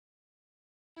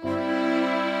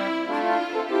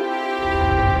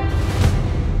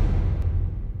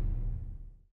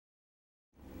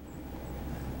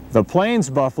The plains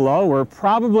buffalo were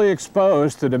probably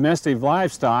exposed to domestic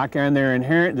livestock and their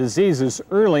inherent diseases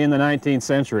early in the 19th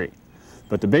century.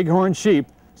 But the bighorn sheep,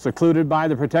 secluded by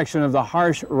the protection of the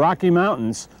harsh Rocky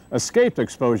Mountains, escaped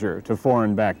exposure to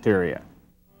foreign bacteria.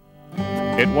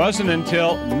 It wasn't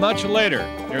until much later,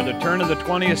 near the turn of the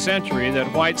 20th century,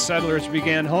 that white settlers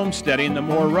began homesteading the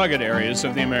more rugged areas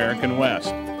of the American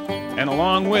West. And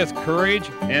along with courage,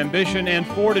 ambition, and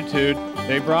fortitude,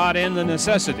 they brought in the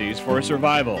necessities for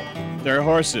survival: their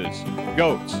horses,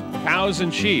 goats, cows,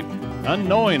 and sheep,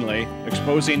 unknowingly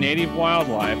exposing native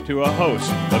wildlife to a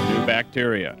host of new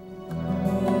bacteria.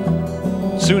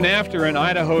 Soon after, in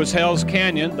Idaho's Hell's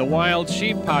Canyon, the wild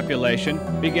sheep population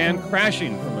began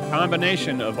crashing from a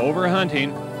combination of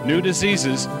overhunting, new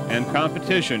diseases, and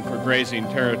competition for grazing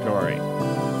territory.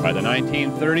 By the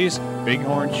 1930s,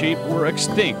 bighorn sheep were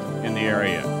extinct in the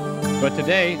area. But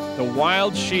today, the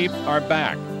wild sheep are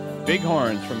back.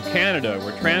 Bighorns from Canada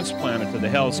were transplanted to the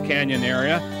Hell's Canyon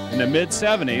area in the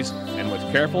mid-70s, and with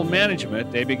careful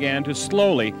management, they began to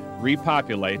slowly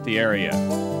repopulate the area.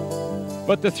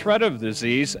 But the threat of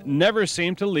disease never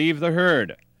seemed to leave the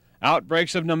herd.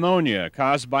 Outbreaks of pneumonia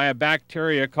caused by a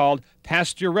bacteria called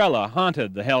pasteurella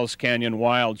haunted the Hell's Canyon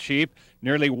wild sheep,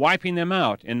 nearly wiping them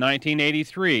out in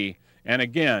 1983 and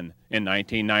again in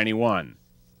 1991.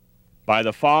 By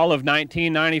the fall of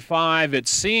 1995, it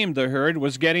seemed the herd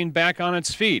was getting back on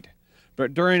its feet.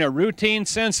 But during a routine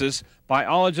census,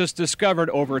 biologists discovered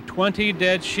over 20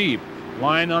 dead sheep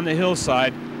lying on the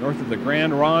hillside north of the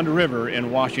Grand Ronde River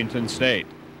in Washington state.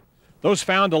 Those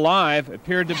found alive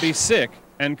appeared to be sick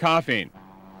and coughing.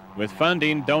 With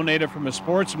funding donated from a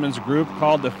sportsman's group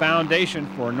called the Foundation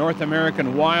for North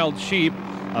American Wild Sheep,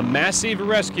 a massive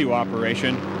rescue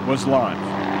operation was launched.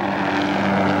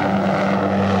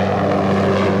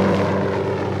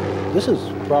 This is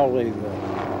probably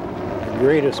the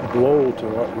greatest blow to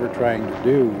what we're trying to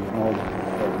do,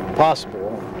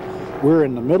 possible. We're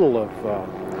in the middle of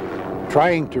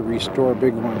trying to restore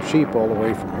bighorn sheep all the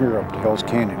way from here up to Hell's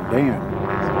Canyon Dam.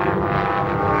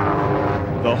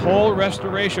 The whole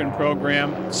restoration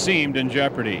program seemed in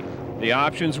jeopardy. The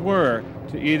options were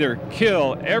to either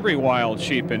kill every wild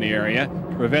sheep in the area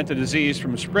to prevent the disease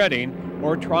from spreading,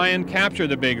 or try and capture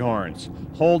the bighorns,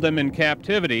 hold them in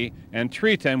captivity, and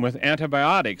treat them with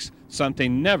antibiotics,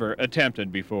 something never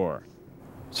attempted before.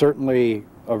 Certainly,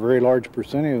 a very large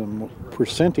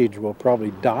percentage will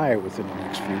probably die within the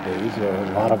next few days.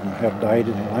 A lot of them have died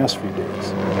in the last few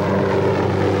days.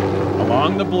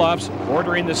 Along the bluffs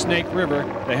bordering the Snake River,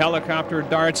 the helicopter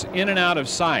darts in and out of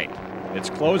sight.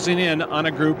 It's closing in on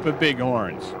a group of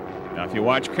bighorns. Now, if you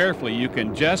watch carefully, you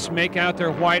can just make out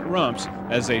their white rumps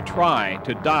as they try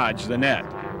to dodge the net.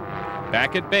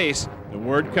 Back at base, the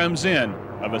word comes in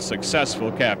of a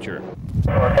successful capture.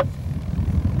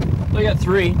 We got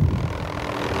 3.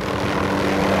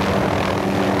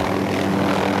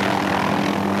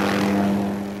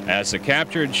 As the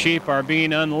captured sheep are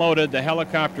being unloaded, the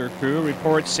helicopter crew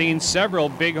reports seeing several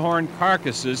bighorn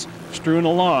carcasses strewn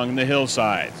along the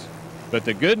hillsides. But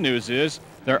the good news is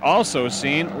they're also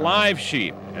seeing live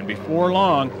sheep, and before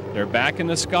long, they're back in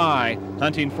the sky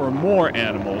hunting for more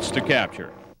animals to capture.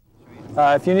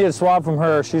 If you need a swab from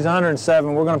her, she's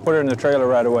 107. We're going to put her in the trailer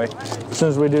right away. As soon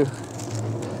as we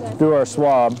do our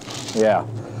swab, yeah,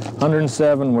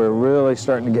 107, we're really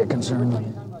starting to get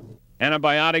concerned.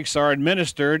 Antibiotics are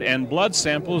administered and blood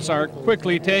samples are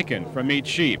quickly taken from each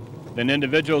sheep. Then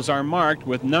individuals are marked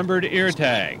with numbered ear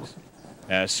tags.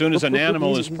 As soon as an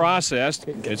animal is processed,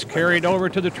 it's carried over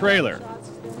to the trailer.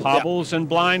 Hobbles and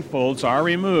blindfolds are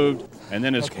removed, and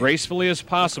then as gracefully as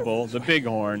possible, the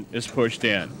bighorn is pushed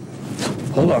in.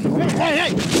 Hold on. Hey!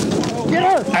 Get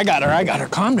her! I got her.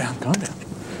 Calm down.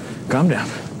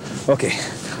 Okay,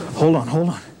 hold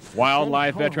on.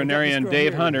 Wildlife veterinarian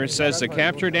Dave Hunter says the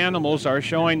captured animals are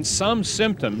showing some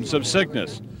symptoms of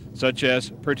sickness, such as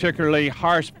particularly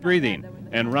harsh breathing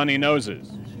and runny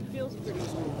noses.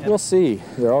 We'll see.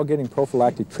 They're all getting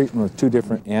prophylactic treatment with 2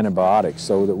 different antibiotics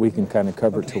so that we can kind of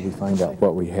cover it till we find out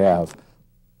what we have.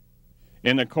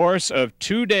 In the course of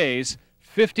 2 days,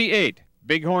 58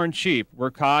 bighorn sheep were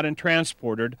caught and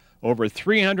transported over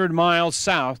 300 miles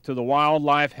south to the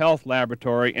Wildlife Health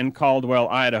Laboratory in Caldwell,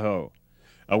 Idaho.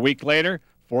 A week later,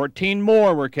 14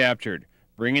 more were captured,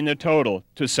 bringing the total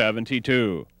to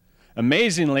 72.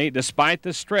 Amazingly, despite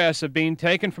the stress of being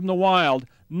taken from the wild,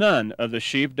 none of the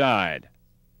sheep died.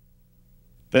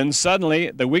 Then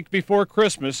suddenly, the week before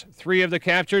Christmas, 3 of the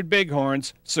captured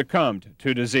bighorns succumbed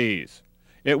to disease.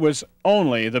 It was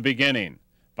only the beginning.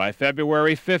 By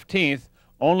February 15th,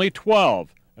 only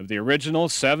 12 of the original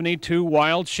 72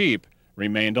 wild sheep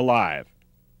remained alive.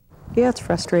 Yeah, it's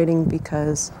frustrating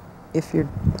because if you're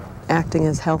acting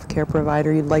as healthcare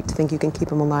provider, you'd like to think you can keep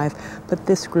them alive, but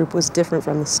this group was different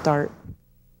from the start.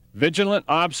 Vigilant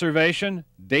observation,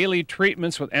 daily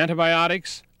treatments with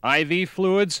antibiotics, IV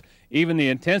fluids, even the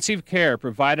intensive care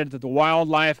provided at the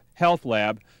Wildlife Health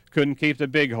Lab couldn't keep the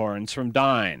bighorns from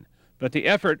dying. But the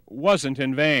effort wasn't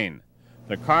in vain.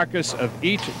 The carcass of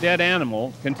each dead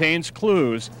animal contains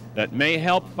clues that may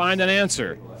help find an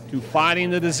answer to fighting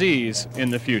the disease in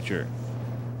the future.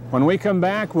 When we come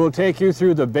back, we'll take you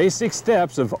through the basic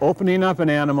steps of opening up an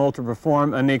animal to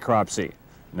perform a necropsy.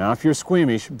 Now, if you're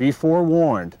squeamish, be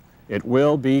forewarned. It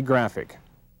will be graphic.